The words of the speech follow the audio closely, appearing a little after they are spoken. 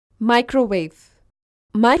Microwave.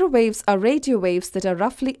 Microwaves are radio waves that are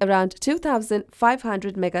roughly around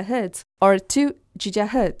 2500 MHz or 2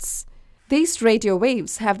 GHz. These radio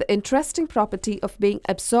waves have the interesting property of being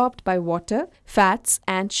absorbed by water, fats,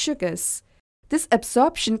 and sugars. This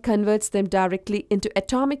absorption converts them directly into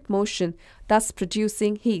atomic motion, thus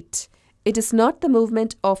producing heat. It is not the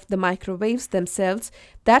movement of the microwaves themselves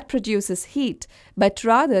that produces heat, but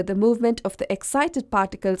rather the movement of the excited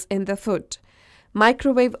particles in the food.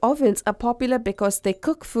 Microwave ovens are popular because they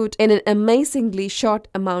cook food in an amazingly short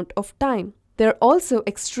amount of time. They are also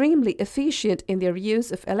extremely efficient in their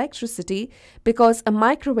use of electricity because a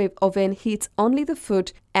microwave oven heats only the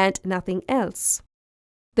food and nothing else.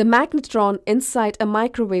 The magnetron inside a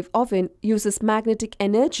microwave oven uses magnetic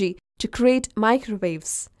energy to create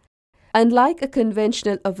microwaves. Unlike a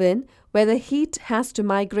conventional oven, where the heat has to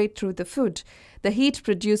migrate through the food, the heat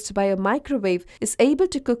produced by a microwave is able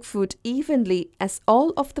to cook food evenly as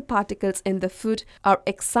all of the particles in the food are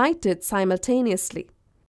excited simultaneously.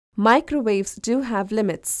 Microwaves do have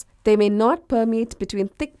limits. They may not permeate between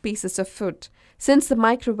thick pieces of food. Since the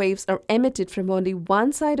microwaves are emitted from only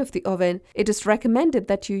one side of the oven, it is recommended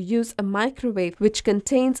that you use a microwave which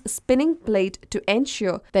contains a spinning plate to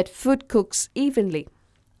ensure that food cooks evenly.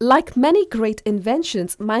 Like many great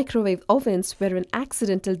inventions, microwave ovens were an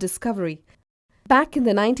accidental discovery. Back in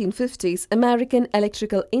the 1950s, American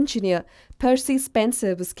electrical engineer Percy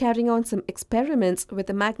Spencer was carrying on some experiments with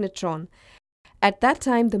a magnetron. At that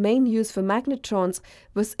time, the main use for magnetrons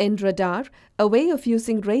was in radar, a way of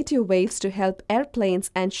using radio waves to help airplanes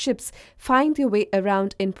and ships find their way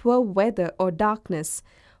around in poor weather or darkness.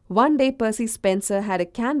 One day, Percy Spencer had a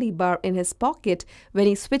candy bar in his pocket when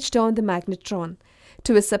he switched on the magnetron.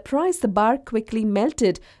 To his surprise, the bar quickly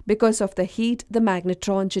melted because of the heat the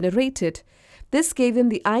magnetron generated. This gave him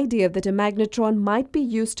the idea that a magnetron might be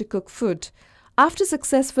used to cook food. After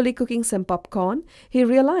successfully cooking some popcorn, he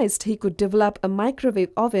realized he could develop a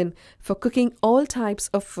microwave oven for cooking all types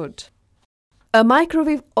of food. A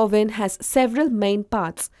microwave oven has several main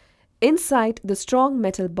parts. Inside the strong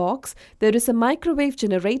metal box, there is a microwave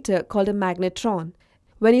generator called a magnetron.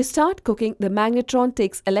 When you start cooking, the magnetron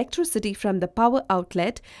takes electricity from the power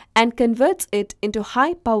outlet and converts it into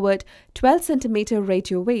high-powered 12 cm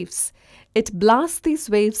radio waves. It blasts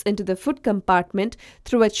these waves into the food compartment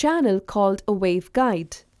through a channel called a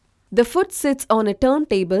waveguide. The food sits on a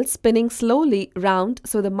turntable spinning slowly round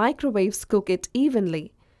so the microwaves cook it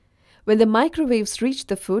evenly. When the microwaves reach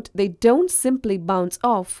the food, they don't simply bounce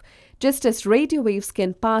off. Just as radio waves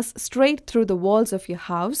can pass straight through the walls of your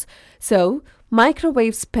house, so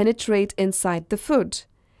microwaves penetrate inside the food.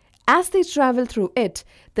 As they travel through it,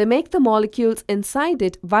 they make the molecules inside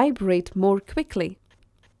it vibrate more quickly.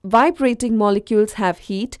 Vibrating molecules have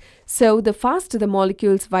heat, so the faster the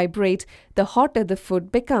molecules vibrate, the hotter the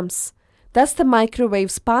food becomes. Thus, the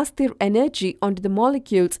microwaves pass their energy onto the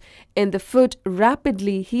molecules in the food,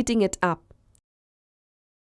 rapidly heating it up.